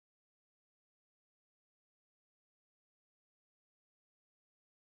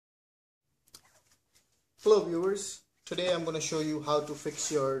Hello viewers, today I'm going to show you how to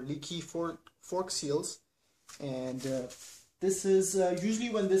fix your leaky fork seals, and this is usually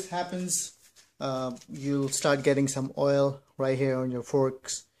when this happens you'll start getting some oil right here on your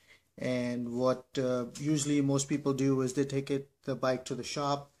forks. And what usually most people do is they take the bike to the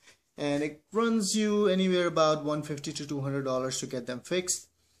shop, and it runs you anywhere about $150 to $200 to get them fixed.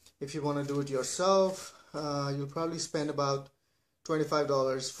 If you want to do it yourself, you'll probably spend about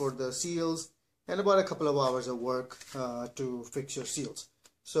 $25 for the seals and about a couple of hours of work to fix your seals.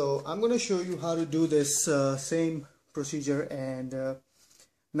 So I'm going to show you how to do this same procedure, and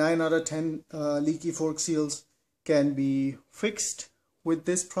 9 out of 10 leaky fork seals can be fixed with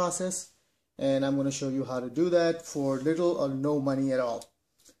this process, and I'm going to show you how to do that for little or no money at all.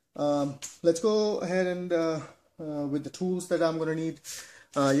 Let's go ahead and with the tools that I'm going to need.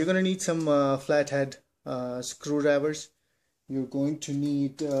 You're going to need some flathead screwdrivers. You're going to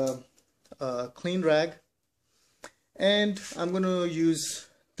need a clean rag, and I'm going to use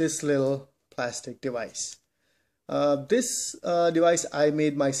this little plastic device. This device I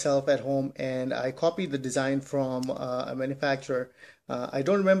made myself at home, and I copied the design from a manufacturer. I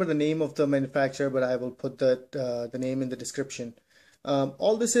don't remember the name of the manufacturer, but I will put the name in the description.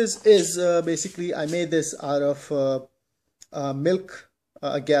 All this is basically I made this out of milk,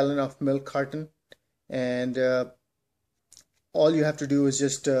 a gallon of milk carton, and all you have to do is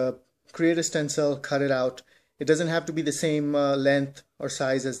just create a stencil, cut it out. It doesn't have to be the same length or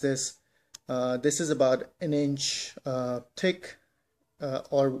size as this. This is about an inch thick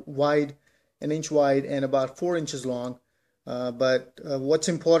or wide, an inch wide, and about 4 inches long. But what's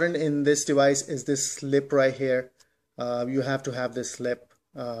important in this device is this lip right here. You have to have this lip,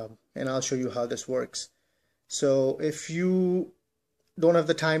 and I'll show you how this works. So if you don't have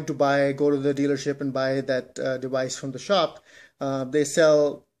the time to go to the dealership and buy that device from the shop, they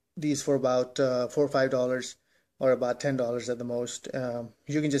sell these for about $4 or $5 or about $10 at the most.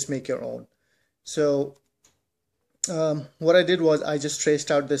 You can just make your own. So what I did was I just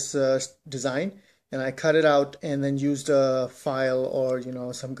traced out this design, and I cut it out and then used a file or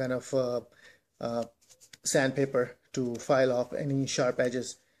some kind of sandpaper to file off any sharp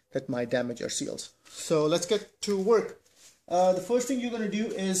edges that might damage your seals. So let's get to work. The first thing you're going to do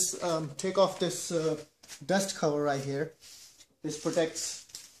is take off this dust cover right here. This prevents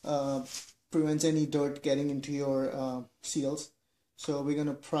any dirt getting into your seals. So we're going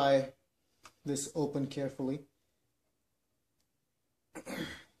to pry this open carefully.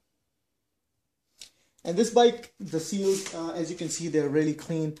 And this bike, the seals, as you can see, they're really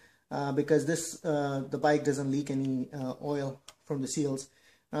clean because the bike doesn't leak any oil from the seals.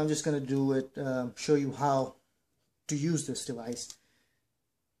 I'm just going to do it, show you how to use this device.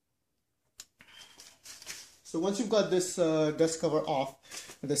 So once you've got this dust cover off,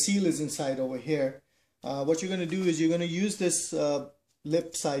 the seal is inside over here. What you're going to do is you're going to use this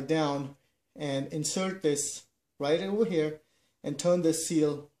lip side down and insert this right over here and turn this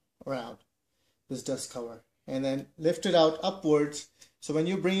seal around, this dust cover, and then lift it out upwards. So when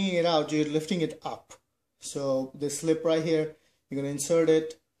you're bringing it out, you're lifting it up. So this lip right here, you're going to insert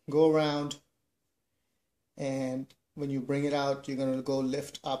it, go around, and when you bring it out, you're going to go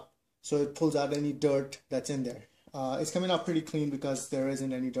lift up so it pulls out any dirt that's in there. It's coming out pretty clean because there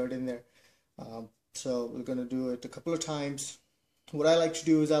isn't any dirt in there. So we're going to do it a couple of times. What I like to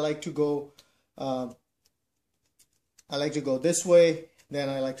do is I like to go this way, then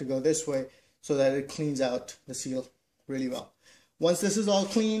I like to go this way, so that it cleans out the seal really well. Once this is all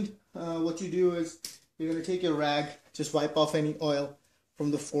cleaned, what you do is you're going to take your rag, just wipe off any oil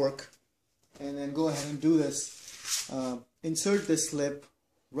from the fork, and then go ahead and do this. Insert this lip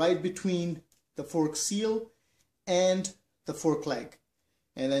right between the fork seal and the fork leg,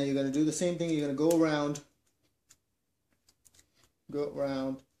 and then you're going to do the same thing. You're going to go around,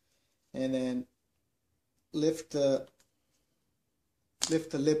 and then lift the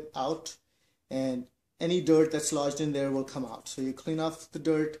lip out, and any dirt that's lodged in there will come out. So you clean off the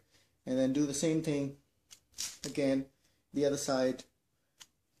dirt, and then do the same thing again the other side.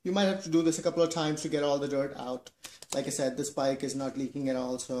 You might have to do this a couple of times to get all the dirt out. Like I said, this bike is not leaking at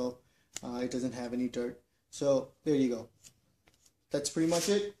all, so it doesn't have any dirt. So there you go. That's pretty much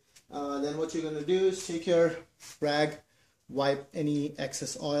it. Then what you're going to do is take your rag, wipe any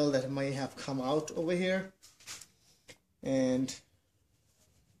excess oil that may have come out over here, and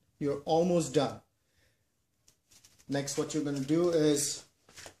you're almost done. Next, what you're going to do is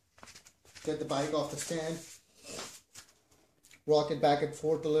get the bike off the stand, rock it back and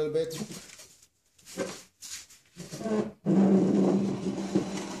forth a little bit.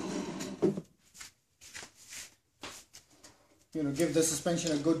 Give the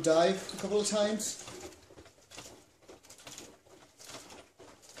suspension a good dive a couple of times.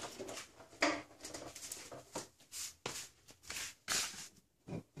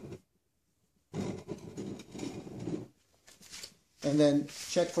 and then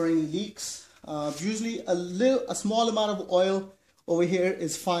check for any leaks. Usually a small amount of oil over here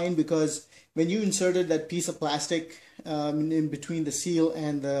is fine, because when you inserted that piece of plastic in between the seal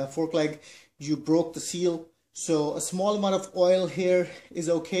and the fork leg, you broke the seal. So a small amount of oil here is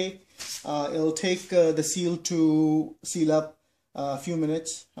okay. It'll take the seal to seal up a few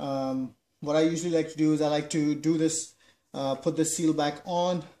minutes. What I usually like to do is I like to do this, put the seal back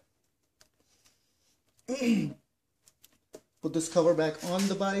on, put this cover back on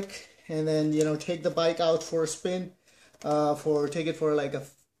the bike, and then, you know, take the bike out for a spin, take it for like a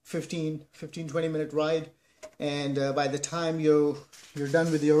 15-20 minute ride, and by the time you're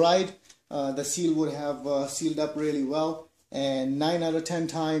done with your ride, the seal would have sealed up really well, and 9 out of 10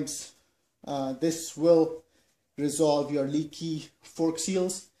 times this will resolve your leaky fork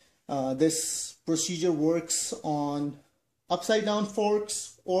seals. This procedure works on upside down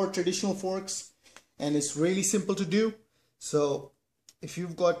forks or traditional forks, and it's really simple to do. So if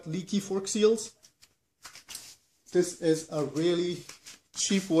you've got leaky fork seals, this is a really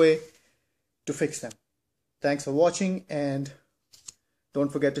cheap way to fix them. Thanks for watching, and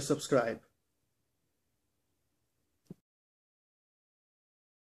don't forget to subscribe.